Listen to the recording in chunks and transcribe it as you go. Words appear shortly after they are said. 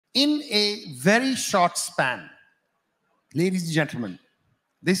In a very short span, ladies and gentlemen,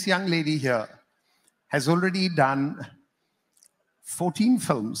 this young lady here has already done 14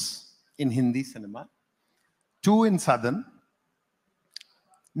 films in Hindi cinema, 2 in Southern.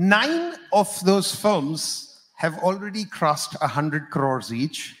 9 of those films have already crossed 100 crores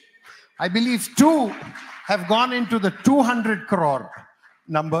each. I believe 2 have gone into the 200 crore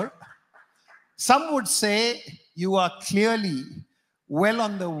number. Some would say you are clearly well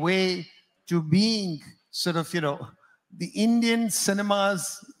on the way to being sort of, the Indian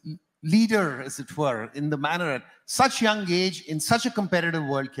cinema's leader, as it were, in the manner at such young age, in such a competitive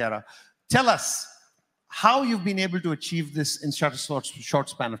world, Kiara. Tell us how you've been able to achieve this in such a short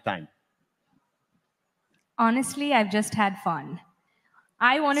span of time. Honestly, I've just had fun.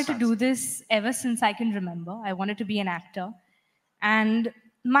 I wanted to do this ever since I can remember. I wanted to be an actor. And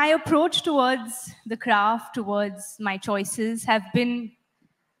my approach towards the craft, towards my choices, have been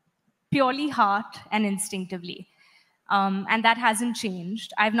purely heart and instinctively. And that hasn't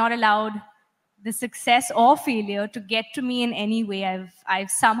changed. I've not allowed the success or failure to get to me in any way. I've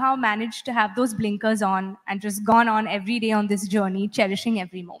somehow managed to have those blinkers on and just gone on every day on this journey, cherishing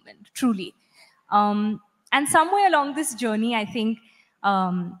every moment, truly. And somewhere along this journey, I think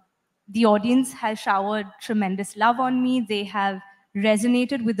the audience has showered tremendous love on me. They have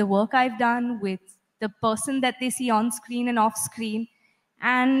resonated with the work I've done, with the person that they see on screen and off screen.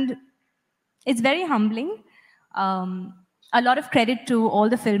 And it's very humbling. A lot of credit to all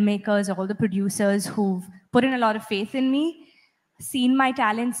the filmmakers, all the producers who've put in a lot of faith in me, seen my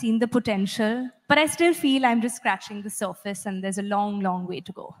talent, seen the potential, but I still feel I'm just scratching the surface and there's a long, long way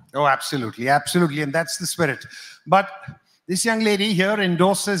to go. Oh, absolutely, absolutely, and that's the spirit. But this young lady here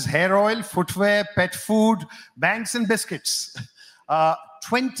endorses hair oil, footwear, pet food, banks and biscuits.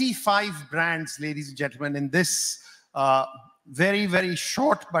 25 brands, ladies and gentlemen, in this very, very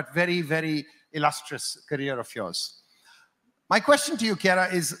short but very, very illustrious career of yours. My question to you,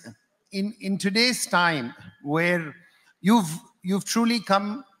 Kiara, is in today's time where you've truly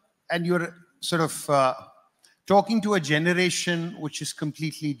come and you're sort of talking to a generation which is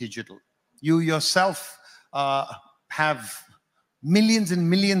completely digital. You yourself have millions and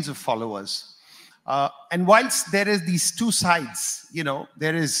millions of followers. And whilst there is these two sides,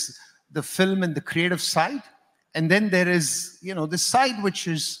 there is the film and the creative side, and then there is, the side which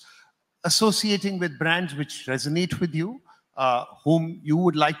is associating with brands which resonate with you, whom you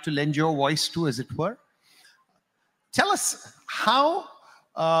would like to lend your voice to, as it were. Tell us, how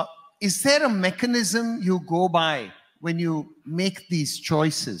is there a mechanism you go by when you make these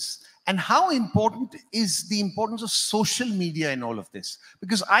choices? And how important is the importance of social media in all of this?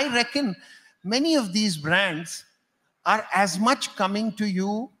 Because I reckon many of these brands are as much coming to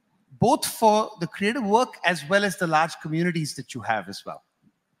you both for the creative work as well as the large communities that you have as well.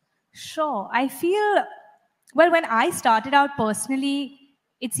 Sure. I feel, well, when I started out personally,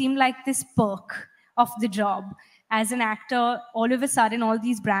 it seemed like this perk of the job. As an actor, all of a sudden, all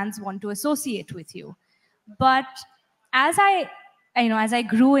these brands want to associate with you. But as I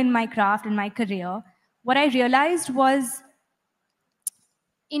grew in my craft, in my career, what I realized was,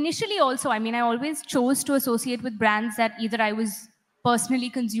 initially also, I always chose to associate with brands that either I was personally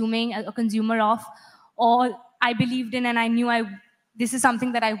consuming, a consumer of, or I believed in and I knew this is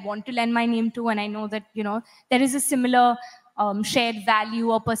something that I want to lend my name to, and I know that, there is a similar shared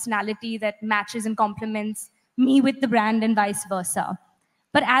value or personality that matches and complements me with the brand and vice versa.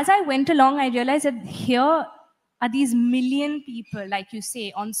 But as I went along, I realized that here are these million people, like you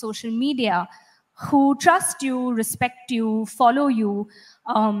say, on social media who trust you, respect you, follow you.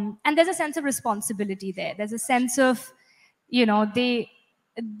 And there's a sense of responsibility there. There's a sense of, you don't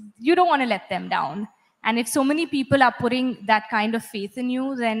want to let them down. And if so many people are putting that kind of faith in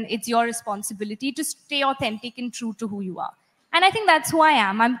you, then it's your responsibility to stay authentic and true to who you are. And I think that's who I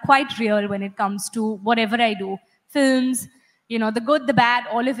am. I'm quite real when it comes to whatever I do. Films, the good, the bad,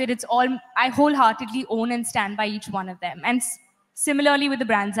 all of it, it's all, I wholeheartedly own and stand by each one of them. And similarly with the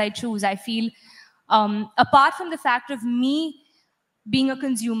brands I choose, I feel, apart from the fact of me being a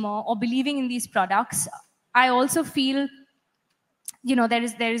consumer or believing in these products, I also feel,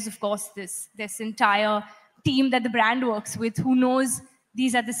 there is of course this entire team that the brand works with who knows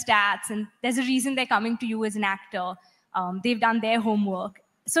these are the stats, and there's a reason they're coming to you as an actor. They've done their homework.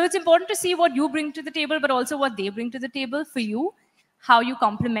 So it's important to see what you bring to the table, but also what they bring to the table for you, how you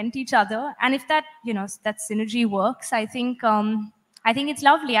complement each other. And if that, that synergy works, I think it's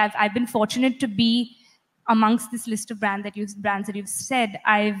lovely. I've been fortunate to be amongst this list of brands that you've said.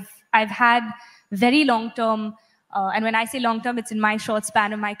 I've had very long-term, and when I say long-term, it's in my short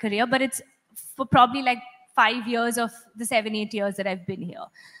span of my career, but it's for probably like 5 years of the 7, 8 years that I've been here.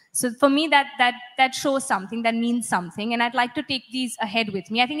 So for me, that shows something, that means something, and I'd like to take these ahead with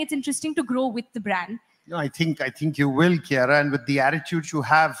me. I think it's interesting to grow with the brand. No, I think you will, Kiara, and with the attitude you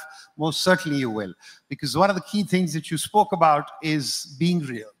have, most certainly you will. Because one of the key things that you spoke about is being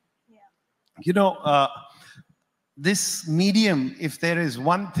real. Yeah. You know, this medium, if there is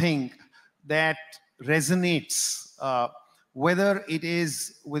one thing that resonates, whether it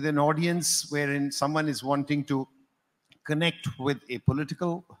is with an audience wherein someone is wanting to connect with a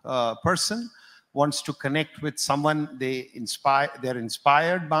political person, wants to connect with someone they're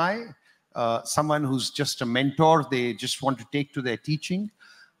inspired by, someone who's just a mentor they just want to take to their teaching.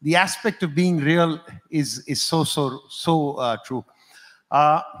 The aspect of being real is so true.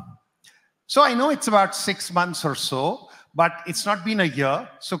 So I know it's about 6 months or so, but it's not been a year.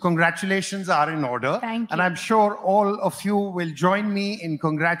 So congratulations are in order. Thank you. And I'm sure all of you will join me in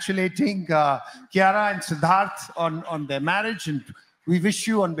congratulating Kiara and Siddharth on their marriage. And we wish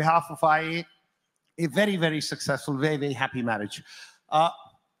you, on behalf of IAA, a very, very successful, very, very happy marriage.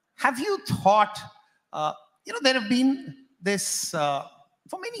 Have you thought, you know, there have been this,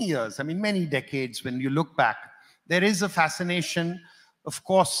 for many years, I mean, many decades, when you look back, there is a fascination, of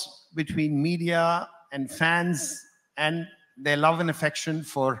course, between media and fans and their love and affection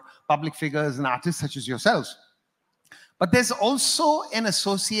for public figures and artists such as yourselves. But there's also an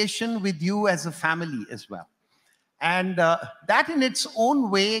association with you as a family as well. And that in its own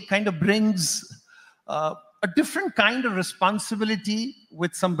way kind of brings a different kind of responsibility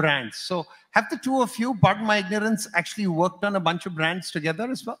with some brands. So have the two of you, pardon my ignorance, actually worked on a bunch of brands together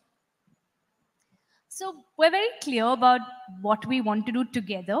as well? So we're very clear about what we want to do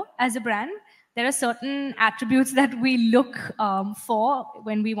together as a brand. There are certain attributes that we look for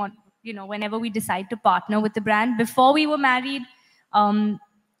when we want, you know, whenever we decide to partner with the brand. Before we were married,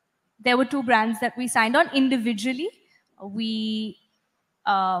 there were 2 brands that we signed on individually. We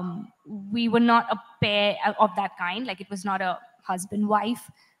were not a pair of that kind, like it was not a husband-wife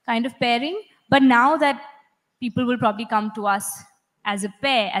kind of pairing. But now that people will probably come to us as a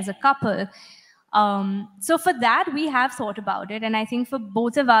pair, as a couple, so for that, we have thought about it. And I think for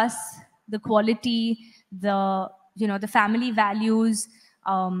both of us, the quality, the family values,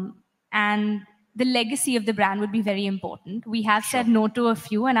 and the legacy of the brand would be very important. We have said no to a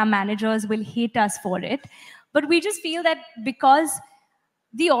few, and our managers will hate us for it. But we just feel that because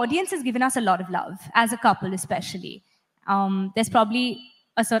the audience has given us a lot of love, as a couple especially, there's probably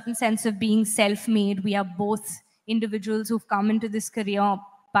a certain sense of being self-made. We are both individuals who've come into this career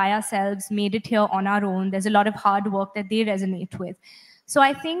by ourselves, made it here on our own. There's a lot of hard work that they resonate with. So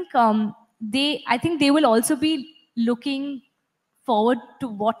I think they will also be looking forward to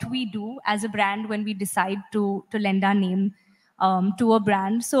what we do as a brand when we decide to lend our name to a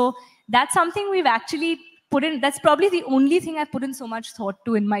brand. So that's something we've actually put in. That's probably the only thing I've put in so much thought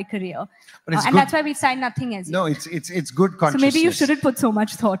to in my career. And that's why we've signed nothing as yet. No, it's good consciousness. So maybe you shouldn't put so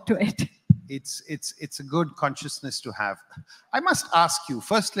much thought to it. It's a good consciousness to have. I must ask you,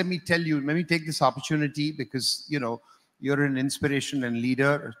 first let me take this opportunity because, you know, you're an inspiration and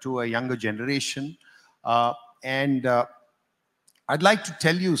leader to a younger generation. And I'd like to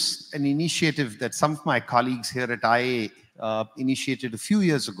tell you an initiative that some of my colleagues here at IAA initiated a few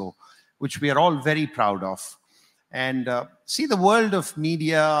years ago, which we are all very proud of. And see, the world of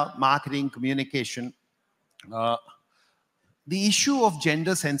media, marketing, communication, the issue of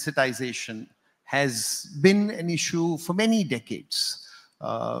gender sensitization has been an issue for many decades.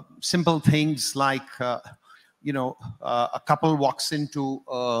 Simple things like, you know, a couple walks into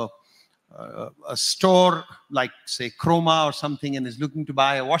a store like, say, Chroma or something, and is looking to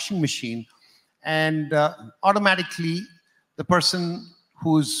buy a washing machine, and automatically the person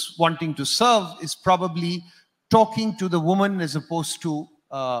who's wanting to serve is probably talking to the woman as opposed to,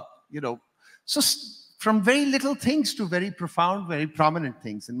 you know, so from very little things to very profound, very prominent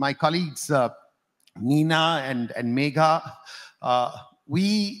things. And my colleagues, Nina and Megha,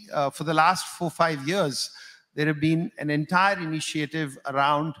 we, for the last 4 or 5 years, there have been an entire initiative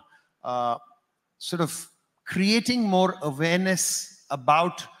around sort of creating more awareness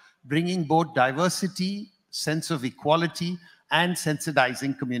about bringing both diversity, sense of equality, and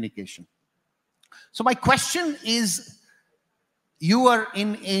sensitizing communication. So my question is, you are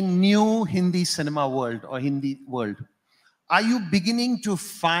in a new Hindi cinema world or Hindi world. Are you beginning to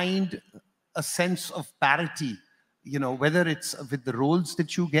find a sense of parity, you know, whether it's with the roles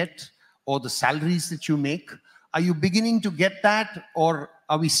that you get or the salaries that you make? Are you beginning to get that, or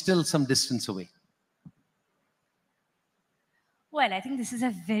are we still some distance away? Well, I think this is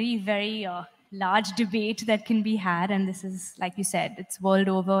a very, very large debate that can be had. And this is, like you said, it's world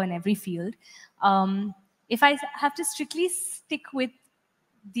over in every field. If I have to strictly stick with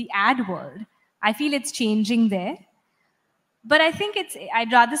the ad world, I feel it's changing there. But I think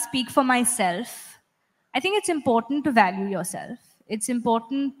I'd rather speak for myself. I think it's important to value yourself. It's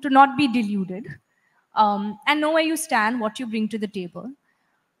important to not be deluded and know where you stand, what you bring to the table.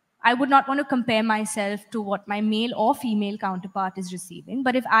 I would not want to compare myself to what my male or female counterpart is receiving.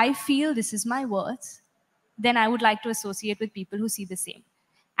 But if I feel this is my worth, then I would like to associate with people who see the same.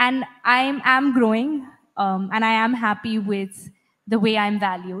 And I am growing, and I am happy with the way I'm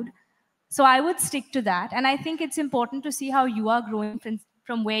valued. So I would stick to that. And I think it's important to see how you are growing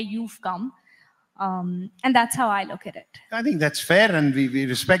from where you've come. And that's how I look at it. I think that's fair, and we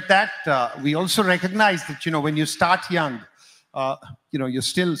respect that. We also recognize that, when you start young, you're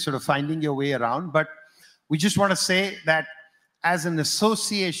still sort of finding your way around. But we just want to say that as an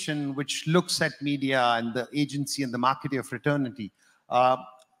association which looks at media and the agency and the marketer fraternity,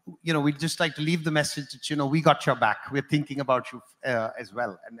 we'd just like to leave the message that, we got your back. We're thinking about you as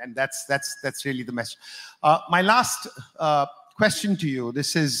well. And that's really the message. My last question to you,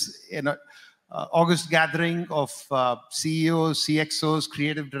 this is August gathering of CEOs, CXOs,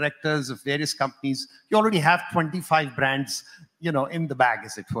 creative directors of various companies. You already have 25 brands, in the bag,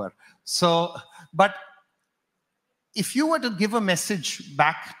 as it were. So, but if you were to give a message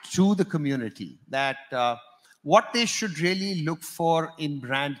back to the community that what they should really look for in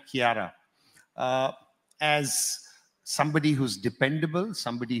brand Kiara, as somebody who's dependable,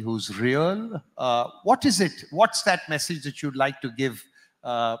 somebody who's real, what is it? What's that message that you'd like to give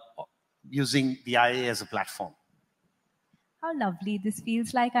using the IAA as a platform? How lovely. This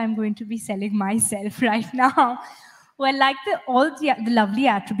feels like I'm going to be selling myself right now. Well, like all the lovely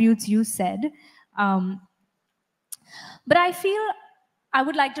attributes you said, but I feel I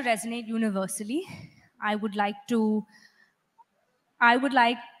would like to resonate universally. I would like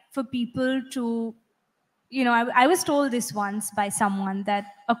for people to, I was told this once by someone, that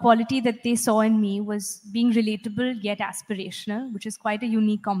a quality that they saw in me was being relatable yet aspirational, which is quite a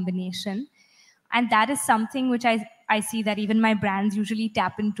unique combination. And that is something which I see that even my brands usually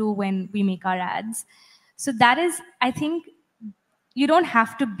tap into when we make our ads. So that is, I think, you don't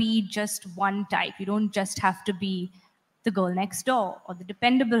have to be just one type. You don't just have to be the girl next door, or the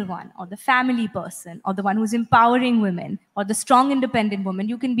dependable one, or the family person, or the one who's empowering women, or the strong independent woman.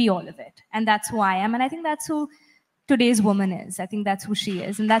 You can be all of it. And that's who I am. And I think that's who today's woman is. I think that's who she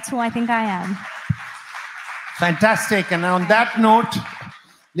is. And that's who I think I am. Fantastic. And on that note,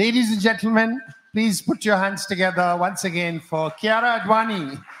 ladies and gentlemen, please put your hands together once again for Kiara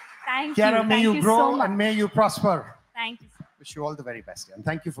Advani. Thank Kiara, you. may you grow and may you prosper. Thank you, sir. Wish you all the very best. And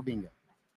thank you for being here.